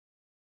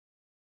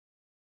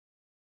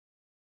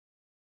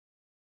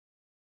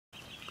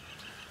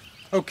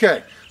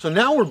Okay, so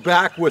now we're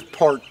back with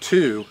part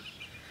 2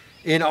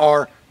 in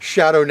our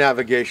shadow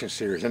navigation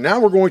series. And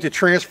now we're going to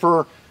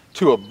transfer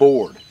to a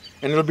board.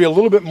 And it'll be a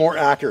little bit more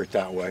accurate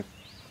that way.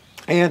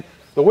 And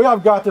the way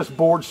I've got this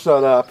board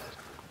set up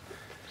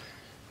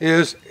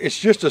is it's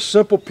just a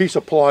simple piece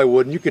of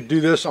plywood. And you could do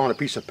this on a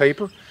piece of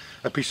paper,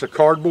 a piece of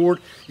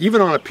cardboard,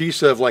 even on a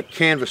piece of like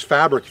canvas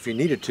fabric if you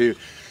needed to.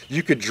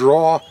 You could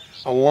draw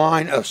a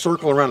line, a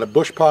circle around a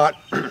bush pot,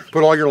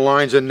 put all your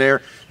lines in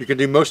there. You can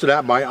do most of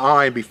that by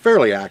eye and be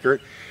fairly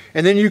accurate.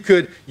 And then you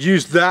could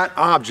use that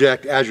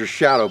object as your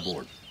shadow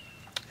board.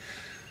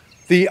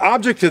 The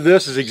object of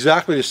this is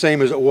exactly the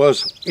same as it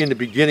was in the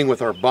beginning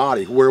with our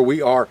body, where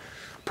we are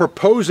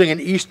proposing an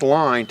east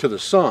line to the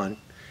sun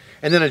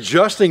and then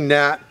adjusting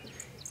that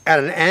at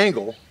an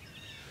angle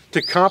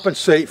to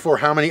compensate for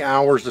how many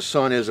hours the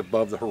sun is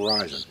above the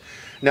horizon.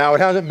 Now, it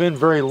hasn't been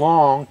very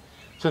long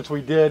since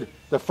we did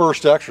the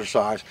first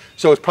exercise,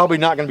 so it's probably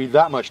not going to be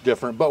that much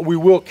different, but we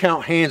will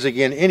count hands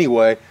again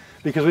anyway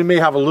because we may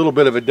have a little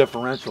bit of a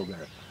differential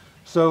there.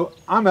 So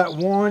I'm at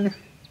 1,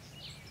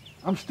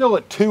 I'm still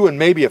at 2 and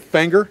maybe a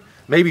finger,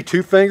 maybe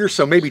 2 fingers,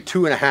 so maybe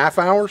 2.5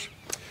 hours.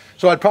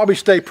 So I'd probably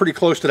stay pretty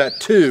close to that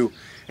 2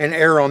 and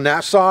err on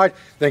that side,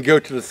 then go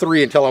to the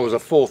 3 until I was a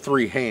full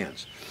 3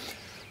 hands.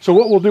 So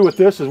what we'll do with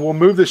this is we'll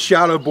move this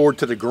shadow board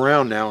to the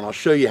ground now, and I'll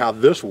show you how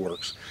this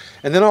works.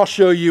 And then I'll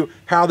show you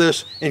how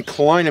this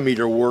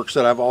inclinometer works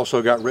that I've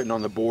also got written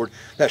on the board.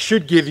 That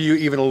should give you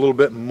even a little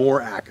bit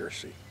more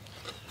accuracy.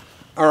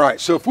 All right,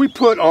 so if we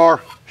put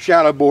our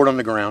shadow board on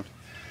the ground,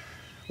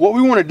 what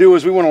we want to do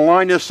is we want to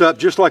line this up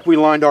just like we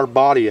lined our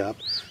body up.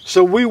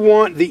 So we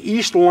want the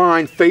east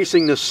line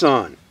facing the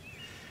sun.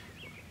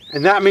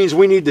 And that means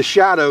we need the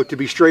shadow to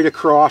be straight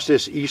across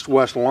this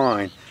east-west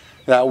line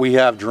that we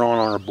have drawn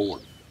on our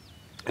board.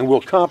 And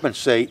we'll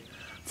compensate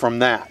from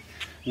that.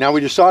 Now,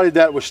 we decided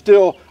that it was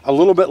still a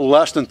little bit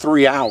less than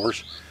 3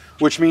 hours,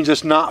 which means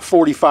it's not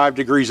 45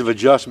 degrees of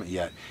adjustment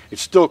yet.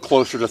 It's still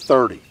closer to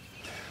 30.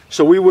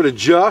 So we would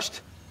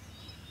adjust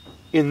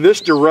in this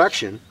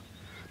direction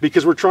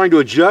because we're trying to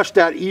adjust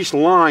that east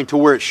line to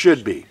where it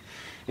should be.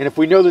 And if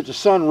we know that the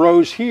sun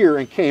rose here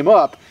and came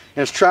up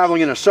and it's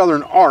traveling in a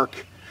southern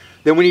arc,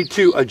 then we need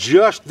to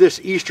adjust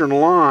this eastern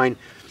line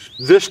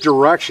this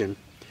direction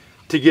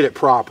to get it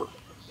proper.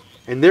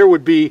 And there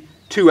would be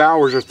 2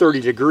 hours or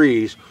 30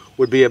 degrees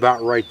would be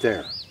about right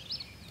there.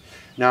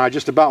 Now I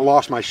just about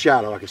lost my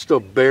shadow. I can still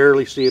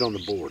barely see it on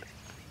the board.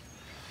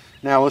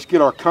 Now let's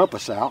get our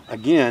compass out.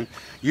 Again,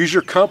 use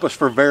your compass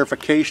for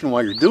verification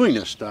while you're doing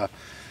this stuff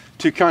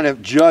to kind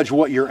of judge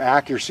what your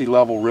accuracy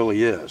level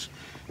really is.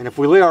 And if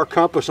we lay our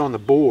compass on the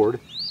board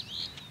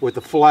with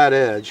the flat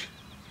edge,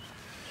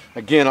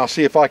 again, I'll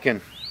see if I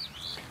can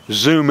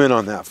zoom in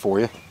on that for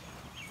you.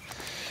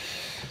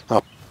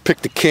 I'll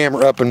pick the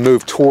camera up and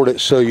move toward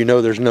it so you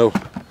know there's no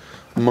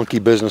monkey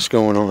business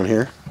going on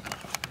here.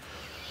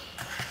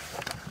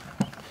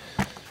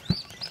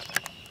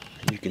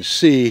 You can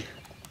see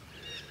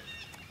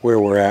where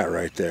we're at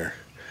right there.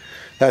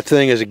 That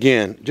thing is,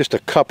 again, just a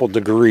couple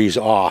degrees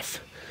off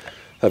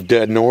of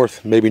dead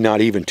north, maybe not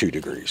even 2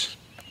 degrees.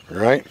 All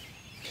right?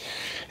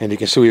 And you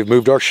can see we've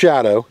moved our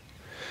shadow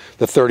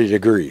to 30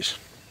 degrees.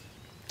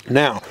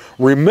 Now,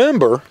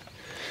 remember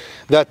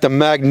that the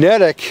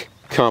magnetic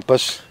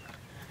compass,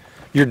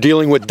 you're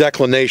dealing with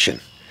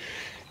declination.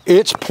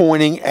 It's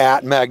pointing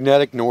at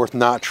magnetic north,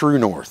 not true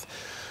north.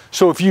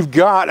 So if you've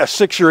got a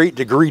 6 or 8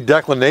 degree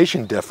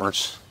declination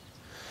difference,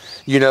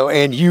 you know,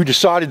 and you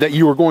decided that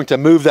you were going to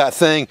move that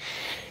thing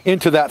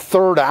into that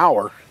 3rd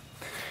hour,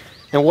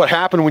 and what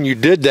happened when you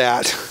did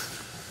that,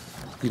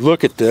 you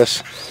look at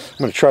this, I'm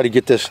going to try to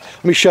get this,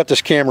 let me shut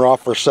this camera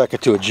off for a second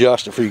to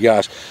adjust it for you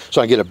guys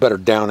so I can get a better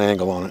down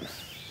angle on it.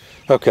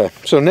 Okay,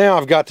 so now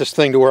I've got this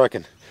thing to where I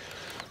can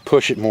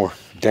push it more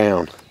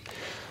down.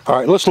 All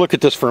right, let's look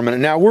at this for a minute.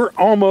 Now we're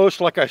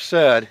almost, like I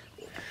said,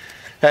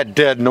 at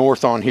dead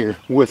north on here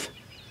with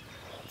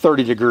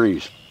 30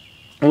 degrees.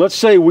 And let's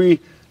say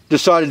we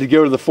decided to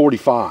go to the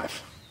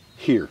 45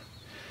 here.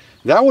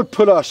 That would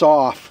put us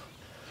off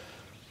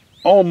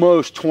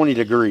almost 20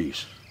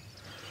 degrees.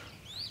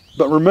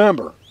 But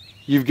remember,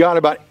 you've got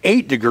about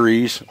 8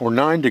 degrees or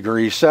 9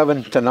 degrees,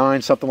 7 to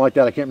 9, something like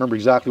that. I can't remember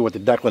exactly what the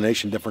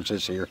declination difference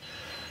is here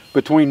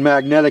between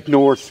magnetic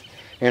north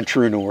and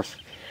true north.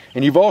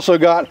 And you've also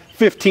got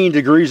 15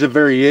 degrees of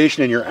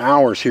variation in your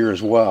hours here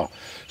as well.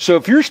 So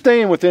if you're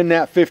staying within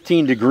that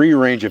 15 degree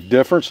range of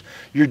difference,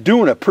 you're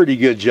doing a pretty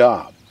good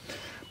job.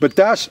 But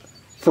that's,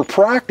 for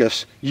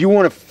practice, you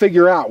want to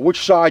figure out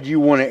which side you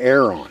want to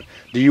err on.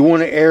 Do you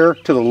want to err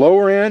to the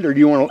lower end or do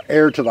you want to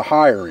err to the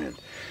higher end?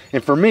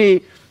 And for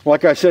me,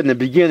 like I said in the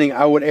beginning,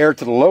 I would err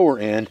to the lower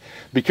end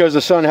because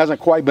the sun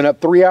hasn't quite been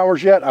up 3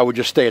 hours yet. I would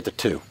just stay at the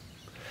 2.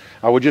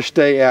 I would just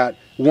stay at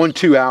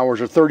 1-2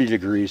 hours or 30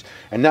 degrees,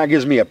 and that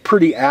gives me a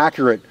pretty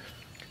accurate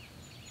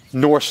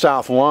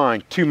north-south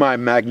line to my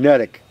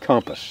magnetic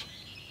compass.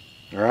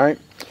 All right?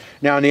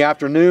 Now in the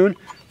afternoon,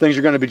 things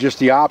are going to be just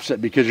the opposite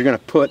because you're going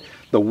to put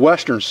the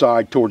western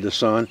side toward the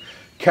sun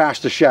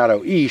cast the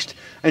shadow east,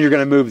 and you're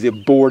going to move the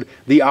board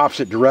the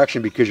opposite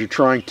direction because you're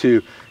trying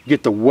to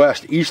get the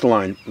west-east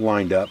line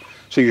lined up,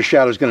 so your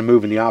shadow is going to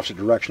move in the opposite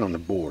direction on the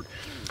board.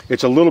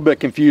 It's a little bit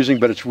confusing,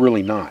 but it's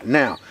really not.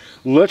 Now,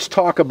 let's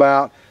talk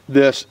about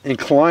this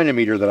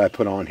inclinometer that I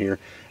put on here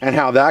and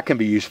how that can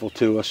be useful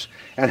to us,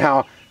 and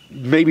how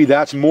maybe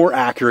that's more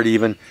accurate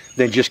even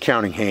than just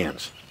counting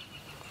hands.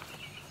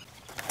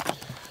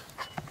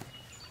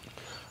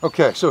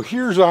 Okay, so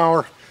here's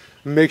our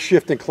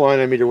makeshift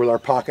inclinometer with our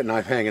pocket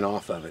knife hanging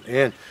off of it.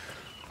 And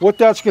what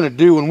that's going to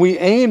do, when we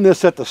aim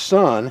this at the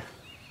sun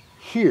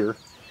here,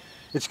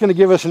 it's going to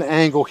give us an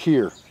angle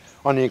here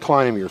on the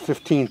inclinometer,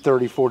 15,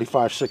 30,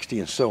 45, 60,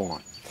 and so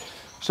on.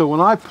 So when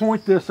I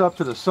point this up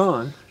to the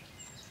sun,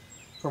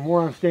 from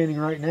where I'm standing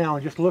right now,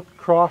 and just look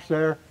across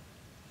there,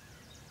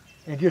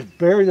 and just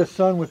bury the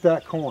sun with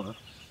that corner,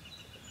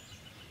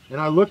 and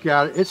I look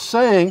at it, it's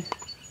saying,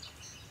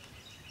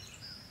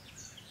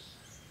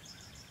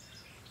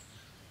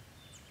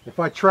 if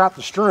I trap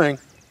the string,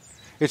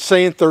 it's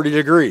saying 30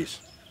 degrees.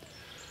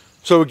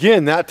 So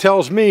again, that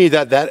tells me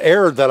that that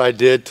error that I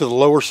did to the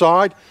lower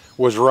side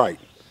was right,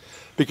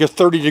 because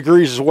 30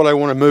 degrees is what I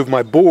want to move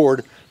my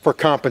board for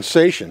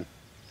compensation,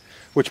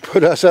 which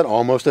put us at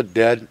almost a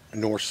dead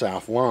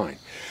north-south line.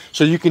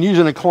 So you can use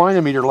an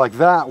inclinometer like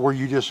that, where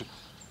you just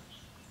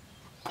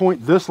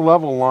point this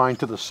level line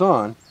to the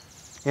sun,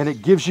 and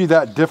it gives you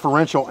that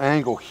differential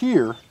angle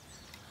here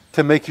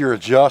to make your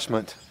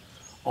adjustment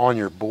on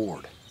your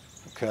board.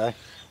 Okay,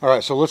 all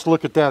right, so let's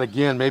look at that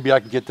again. Maybe I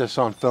can get this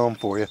on film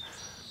for you.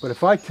 But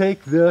if I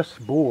take this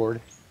board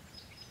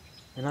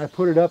and I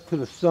put it up to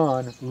the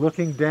sun,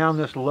 looking down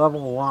this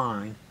level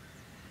line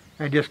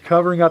and just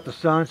covering up the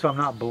sun so I'm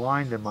not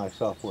blinding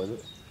myself with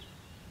it,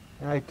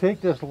 and I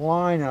take this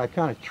line and I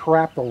kind of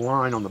trap the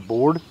line on the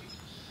board,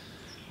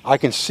 I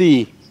can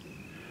see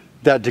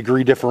that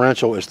degree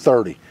differential is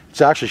 30.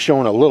 It's actually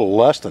showing a little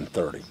less than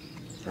 30.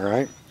 All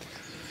right,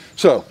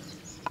 so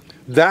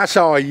that's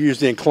how I use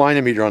the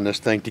inclinometer on this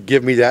thing, to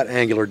give me that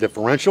angular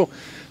differential.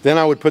 Then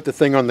I would put the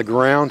thing on the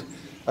ground,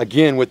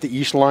 again with the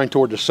east line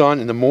toward the sun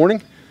in the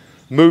morning,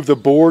 move the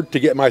board to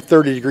get my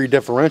 30 degree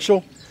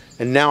differential,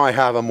 and now I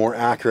have a more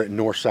accurate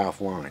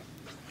north-south line.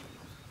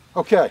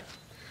 Okay,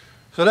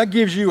 so that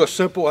gives you a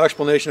simple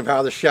explanation of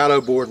how the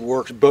shadow board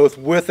works, both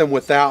with and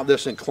without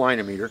this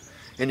inclinometer.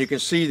 And you can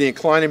see the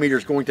inclinometer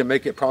is going to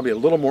make it probably a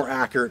little more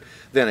accurate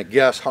than a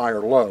guess high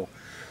or low.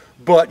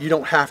 But you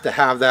don't have to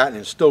have that, and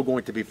it's still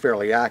going to be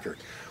fairly accurate.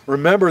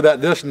 Remember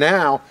that this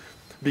now,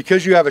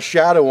 because you have a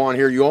shadow on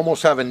here, you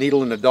almost have a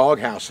needle in the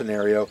doghouse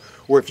scenario,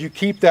 where if you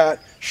keep that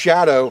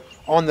shadow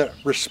on the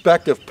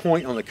respective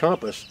point on the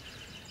compass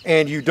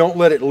and you don't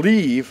let it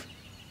leave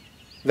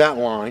that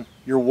line,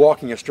 you're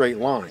walking a straight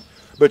line.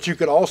 But you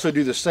could also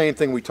do the same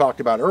thing we talked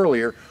about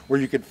earlier, where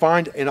you could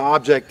find an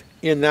object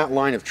in that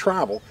line of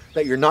travel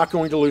that you're not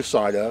going to lose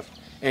sight of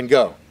and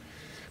go.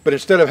 But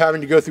instead of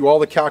having to go through all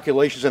the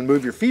calculations and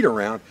move your feet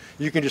around,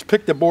 you can just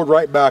pick the board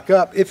right back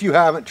up if you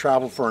haven't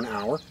traveled for an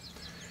hour.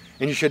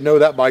 And you should know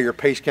that by your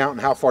pace count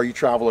and how far you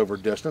travel over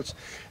distance.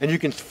 And you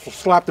can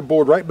slap the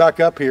board right back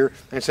up here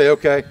and say,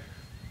 okay,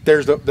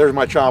 there's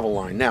my travel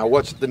line. Now,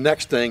 what's the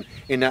next thing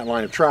in that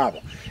line of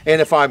travel? And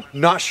if I'm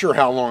not sure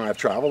how long I've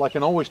traveled, I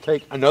can always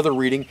take another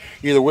reading,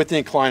 either with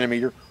the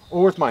inclinometer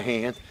or with my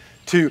hand,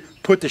 to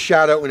put the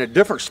shadow in a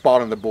different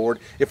spot on the board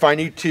if I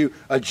need to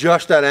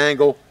adjust that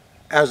angle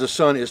as the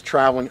sun is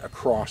traveling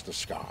across the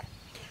sky.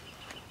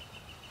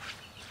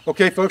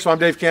 Okay, folks, so I'm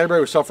Dave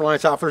Canterbury with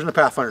Self-Reliance Outfitters in the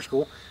Pathfinder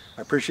School.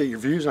 I appreciate your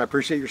views and I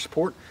appreciate your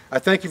support. I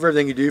thank you for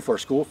everything you do for our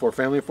school, for our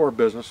family, and for our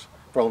business,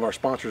 for all of our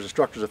sponsors,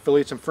 instructors,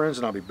 affiliates, and friends,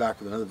 and I'll be back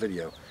with another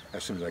video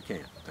as soon as I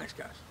can. Thanks,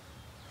 guys.